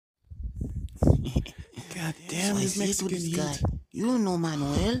God damn, this Mexican heat. Guy. You don't know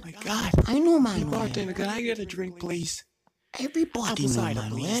Manuel? My God. I know Hey, Manuel. bartender, can I get a drink, please? Everybody Apple know cider,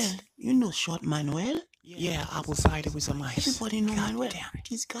 Manuel. please. You know short Manuel? Yeah, apple cider with some ice. Everybody know God Manuel. damn it.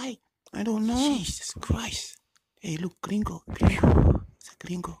 This guy. I don't know. Jesus Christ. Hey, look, gringo. It's a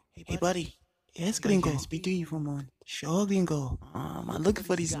gringo. Hey, buddy. Yes, Buddy, gringo. can I speak to you for a moment? Sure, gringo. I'm looking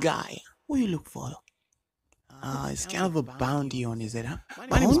for this guy. Who you look for? It's kind of a bounty on his head, huh?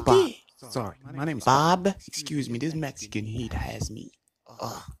 My name is Bob. Bounty? Sorry, my name is Bob? Excuse me, this Mexican heat has me.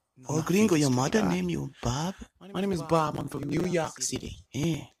 Oh, gringo, your mother named you Bob? My name is Bob. I'm from New York City.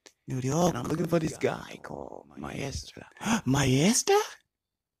 Yeah, New York. And I'm looking for this guy called Maestra. Maestra?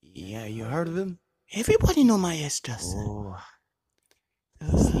 Yeah, you heard of him? Everybody know Maestra. Oh.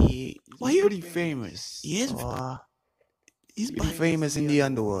 See, Why you pretty famous? Yes, he's pretty famous in the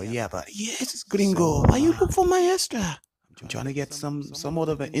underworld, yeah, but yes, gringo. Why you look for Maestra? I'm trying to get somewhat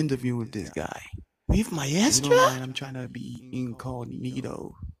of an interview with this guy. With Maestra? I'm trying to be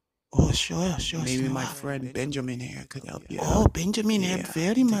incognito. Oh, sure. Maybe my friend Benjamin here could help you. Oh, Benjamin helped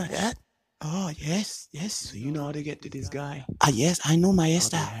very much. That. Oh, yes. So you know how to get to this guy? Yes, I know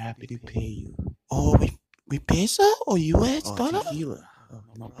Maestra. I'll be happy to pay you. Oh, we peso or US dollar? Tequila.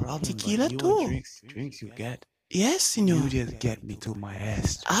 No problem. Tequila you too. Drinks you get. Yes, senor. You just get me to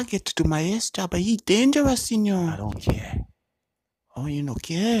Maestra. I get to Maestra, but he dangerous, senor. I don't care. Oh, you no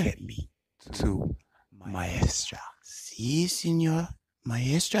care? Get me to Maestra. Si, senor.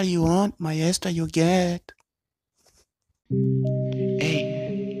 Maestra you want, Maestra you get.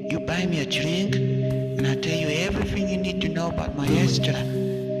 Hey, you buy me a drink, and I'll tell you everything you need to know about Maestra.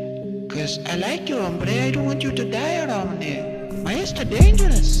 Cause I like you, hombre. I don't want you to die around there. Maestra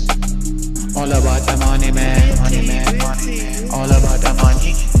dangerous. All about the money, man. Money, man. All about the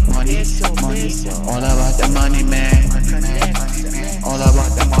money. Money. All about the money, man. All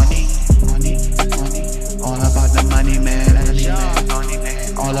about the money. All about the money, man.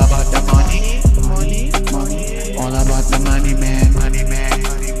 All about the money. All about the money, man.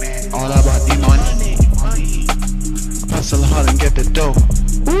 All about the money. Hustle hard and get the dough.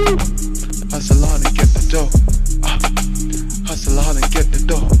 Hustle hard and get the dough. Hustle hard and get the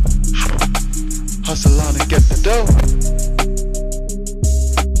dough. Hustle hard and get the dough.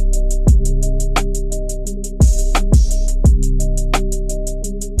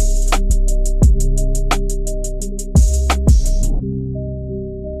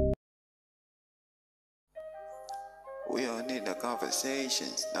 We don't need the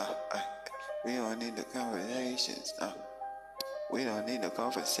conversations, no. We don't need the conversations, no. We don't need the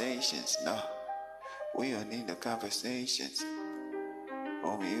conversations, no. We don't need the conversations.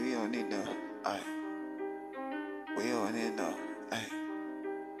 Homie, we don't need the, we don't need no,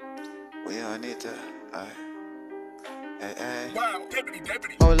 we don't need the, Wow, deputy.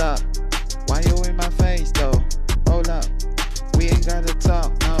 Hold up, why you in my face though? Hold up, we ain't gotta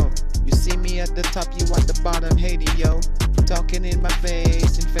talk, no. You see me at the top, you at the bottom, hating yo. Talking in my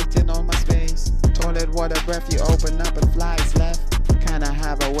face, infecting all my space. Toilet water breath, you open up and flies left. Kinda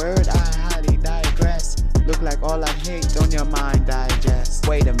have a word, I highly digress. Look like all I hate on your mind digest.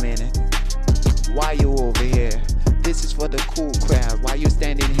 Wait a minute, why you over here? This is for the cool crowd, why you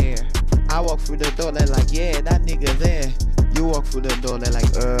standing here? I walk through the door, they're like, yeah, that nigga there. You walk through the door, they're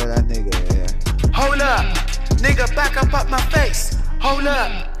like, that nigga there. Hold up, nigga, back up my face. Hold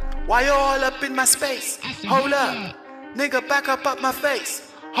up, why you all up in my space? Hold up, nigga, back up my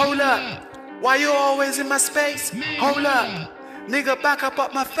face. Hold up, why you always in my space? Hold up, nigga, back up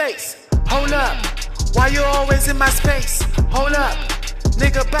my face. Hold up, why you always in my space? Hold up,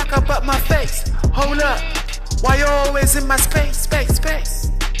 nigga, back up my face. Hold up, why you always in my space?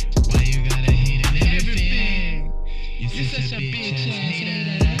 Why you gotta hate on everything? You're such a bitch ass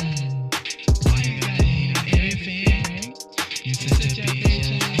hater. Why you gotta hate on everything? You're such a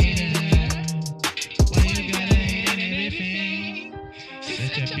bitch ass hater. Why you gotta hate on everything?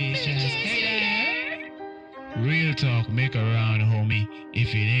 Such a bitch ass hater. Real talk, make around, homie.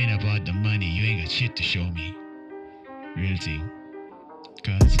 If it ain't about the money, you ain't got shit to show me. Real thing.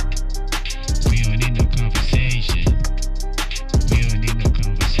 Cause we don't need no conversation. We don't need no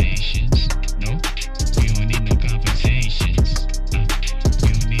conversations. No, we don't need no conversations. We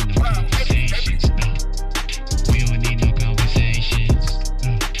don't need no conversations. No, we don't need no conversations.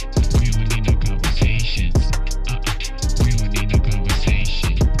 We don't need no conversations. We don't need no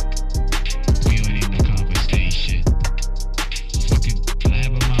conversation. We don't need no conversation. Fucking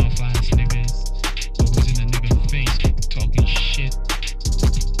blabbermouth ass niggas. Always in a nigga face talking shit.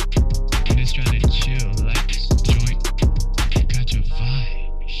 I'm just trying to chill, like,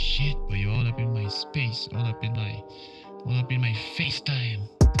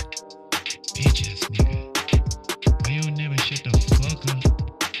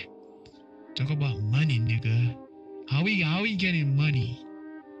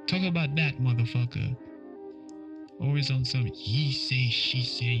 about that, motherfucker. Always on some he say, she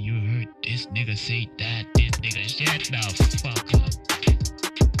say, you heard this nigga say that, this nigga shut the fuck up.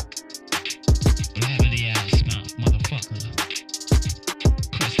 Blabbity ass mouth, motherfucker.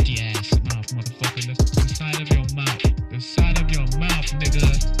 Crusty ass mouth, motherfucker. The side of your mouth, nigga,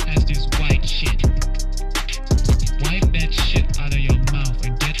 has this white shit. Wipe that shit out of your mouth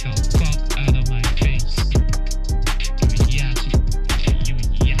and get the fuck out of my face. You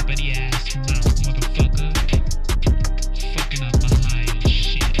yappity ass mouth, motherfucker. Fucking up my high and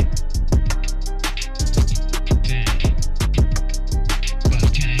shit. Damn. But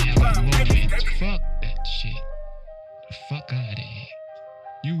can I have a moment? Fuck that shit. The fuck out of here.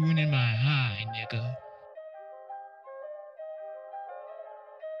 You ruining my high, nigga.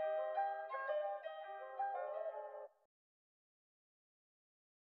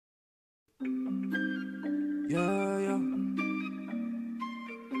 Yeah, yeah.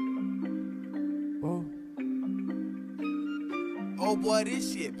 Whoa. Oh boy,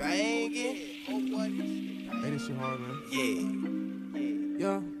 this shit banging. Hey, this shit hard, man. Yeah.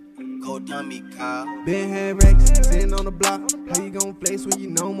 Yeah. Go dummy, Kyle. Been had racks, sitting on the block. How you gon' flex when you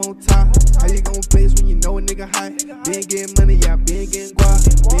know I'm on top? How you gon' flex when you know a nigga high? Been getting money, yeah, been getting guap.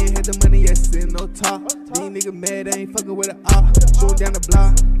 Been had the money, yeah, sitting on top. These niggas mad, they ain't fucking with a op. Shooting down the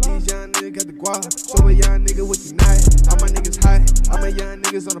block, these young niggas got the guap. Show a young nigga what you night. All my niggas high, all my young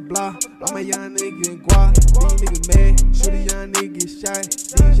niggas on the block. All my young niggas getting guap. These niggas mad, shoot a young nigga get shot.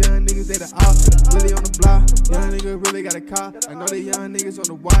 These young niggas, they the op. Really on the block, young nigga really got a car. I know the young niggas on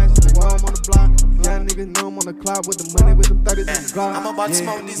the watch, they know I'm on the block. Young niggas know I'm on the clock with the money, with them 30s in the block. I'm about to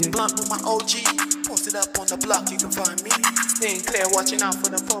smoke this blunt with my OG. Posted up on the block, you can find me. Staying clear, watching out for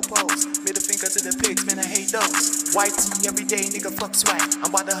the popos. Middle finger to the pigs, man, I hate those. White tea every day, nigga, fuck swag.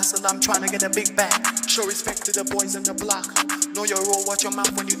 I'm about to hustle, I'm trying to get a big bag. Show respect to the boys on the block. Know your role, watch your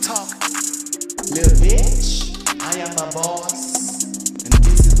mouth when you talk. Little bitch, I am my boss. And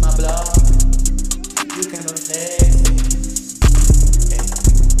this is my block. You cannot flex me. Hey.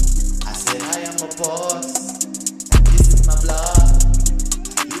 I said I am a boss. And this is my block.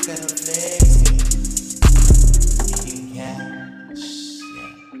 You cannot flex me. Eating cash,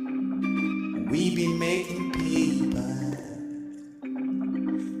 yeah. We be making paper.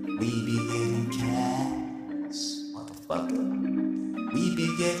 We be getting cash, motherfucker. We be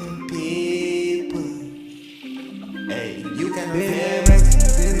getting paper. Hey, you cannot Been flex.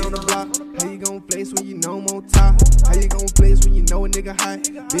 sitting on the block. How you gon' flex when you know I'm on top? How you gon' flex when you know a nigga high?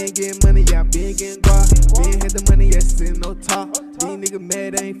 Been getting money, yeah, been getting guap. Been had the money, yeah, sitting on top. These niggas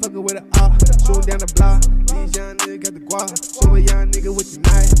mad, they ain't fucking with a op. Shooting down the block, these young niggas got the guap. Show a young nigga what you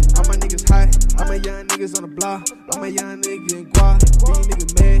night. All my niggas high, all my young niggas on the block. All my young niggas getting guap. These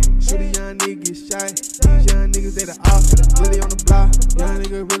niggas mad, shoot a young nigga get shot. These young niggas, they the op. Really on the block, young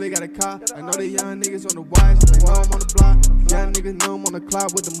nigga really got a car. I know the young niggas on the watch, they know I'm on the block. Young niggas know I'm on the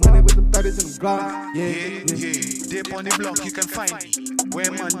clock with the money, with them 30s in the block. Yeah. Dip on the block, you can find me. Where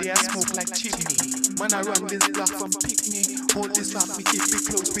Monday I smoke like chimney. Man, I run this block from Pickney. Hold this rock, me keep it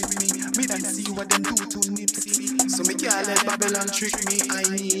close with me. Me then see what them do to Nipsey. So me can't let Babylon trick me. I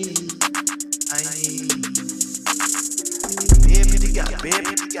need. Baby, you got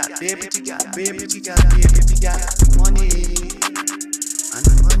money. And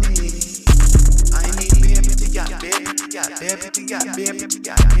money. I need baby, you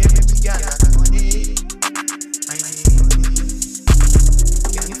got money. I need money.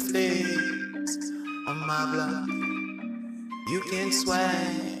 Can you flex on my block? You can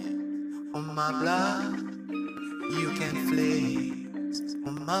swag on my block. You can flex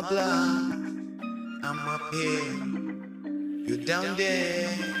on my block. I'm up here, you down there.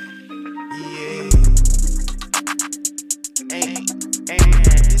 Yeah. Hey,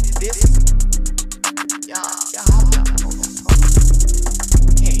 this.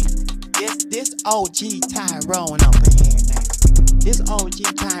 Hey, this OG Tyrone up in here now. This OG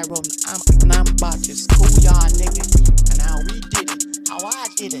Tyrone, I'm about to school y'all niggas. And how we did it, how I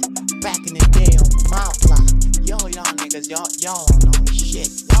did it, back in the day on my block. Y'all niggas, y'all don't know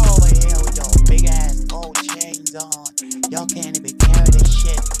shit. Y'all over here with your big ass gold chains on. Y'all can't even carry this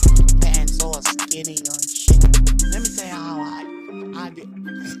shit. Pants all skinny on shit. Let me tell you how I did.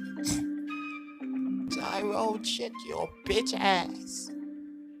 Tyrone shit, your bitch ass.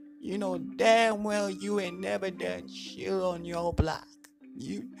 You know damn well you ain't never done shit on your block.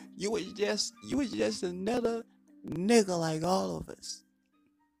 You was just another nigga like all of us.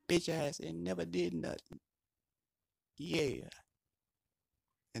 Bitch ass ain't never did nothing. Yeah.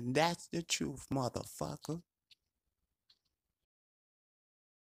 And that's the truth, motherfucker.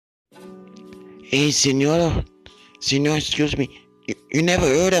 Hey, senor, excuse me. You never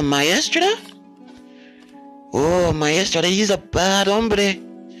heard of Maestra? Oh, Maestra, he's a bad hombre.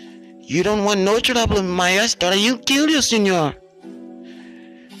 You don't want no trouble, Maestra. He'll kill you, senor.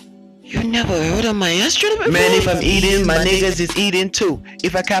 You never heard of Maestra before? Man, if I'm eating, my niggas is eating too.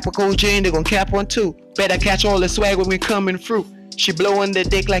 If I cap a cold chain, they gon' cap one too. Better catch all the swag when we coming through. She blowing the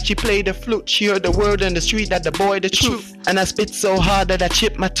dick like she played the flute. She heard the word on the street that the boy the truth. And I spit so hard that I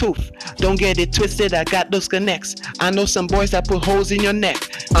chip my tooth. Don't get it twisted, I got those connects. I know some boys that put holes in your neck.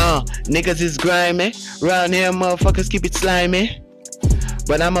 Niggas is grimy. Round here motherfuckers keep it slimy.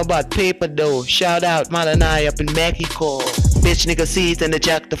 But I'm about paper though. Shout out Malanai up in Mexico. Bitch nigga sees and the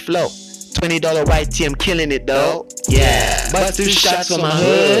jack the flow. $20 white tee, I'm killing it though. Yeah. Bust 2 shots for my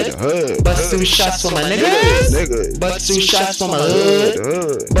hood. Bust 2 shots for my niggas. Bust 2 shots for my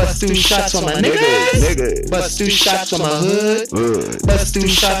hood. Bust 2 shots for my niggas. Bust 2 shots for my hood. Bust 2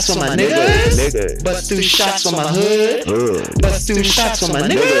 shots for my niggas. Bust 2 shots for my hood. Bust 2 shots for my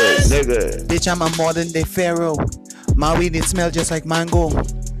niggas. Bitch, I'm a modern day pharaoh. My weed it smell just like mango.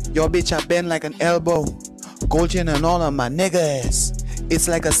 Your bitch I bend like an elbow. Gold chain and all of my niggas. It's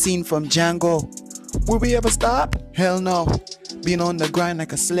like a scene from Django. Will we ever stop? Hell no. Been on the grind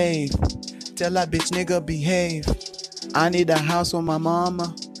like a slave. Tell that bitch nigga behave. I need a house for my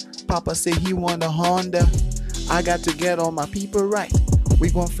mama. Papa say he want a Honda. I got to get all my people right. We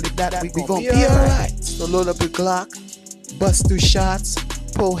gon' flip that, we gon' be alright. So load up your Glock. Bust 2 shots.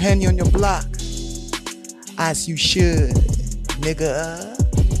 Pull Henny on your block. As you should, nigga.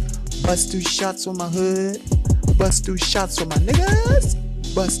 Bust 2 shots on my hood. Bust 2 shots on my niggas.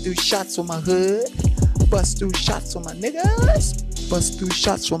 Bust 2 shots on my hood. Bust 2 shots on my niggas. Bust 2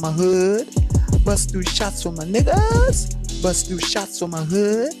 shots on my hood. Bust 2 shots on my niggas. Bust 2 shots on my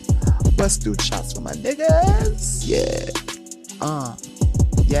hood. Bust 2 shots on my niggas. Yeah.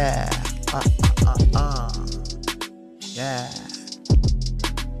 Yeah. Yeah.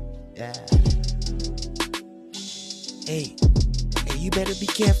 Yeah. Hey, you better be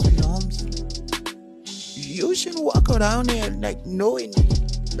careful, Holmes. You shouldn't walk around here like knowing,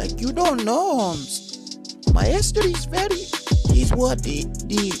 like you don't know, Holmes. Maestra is he's what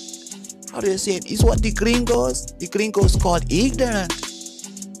how do you say it? He's what the gringos call ignorant.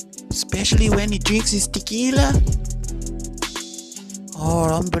 Especially when he drinks his tequila. Oh,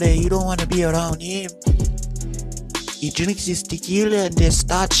 hombre, you don't want to be around him. He drinks his tequila and they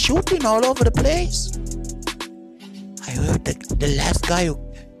start shooting all over the place. I heard the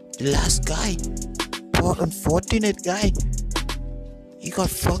last guy, poor unfortunate guy, he got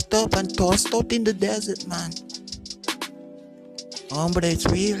fucked up and tossed out in the desert, man. Hombre, it's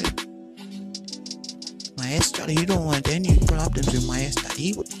real. Maestra, you don't want any problems with Maestra.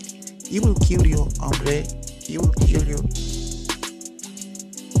 He will kill you, hombre. He will kill you.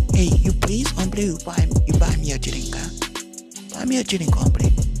 Hey, you please, hombre, you buy me a drink, huh? Buy me a drink, hombre.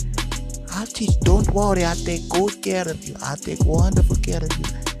 I'll teach, don't worry, I'll take good care of you. I'll take wonderful care of you.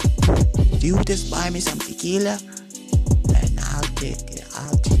 You just buy me some tequila and I'll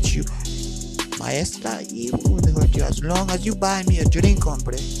teach you. Maestra, he won't hurt you as long as you buy me a drink,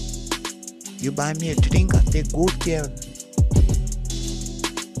 hombre. You buy me a drink, I'll take good care of you.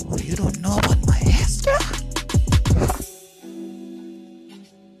 Oh, you don't know about Maestra?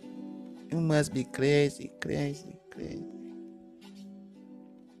 You must be crazy.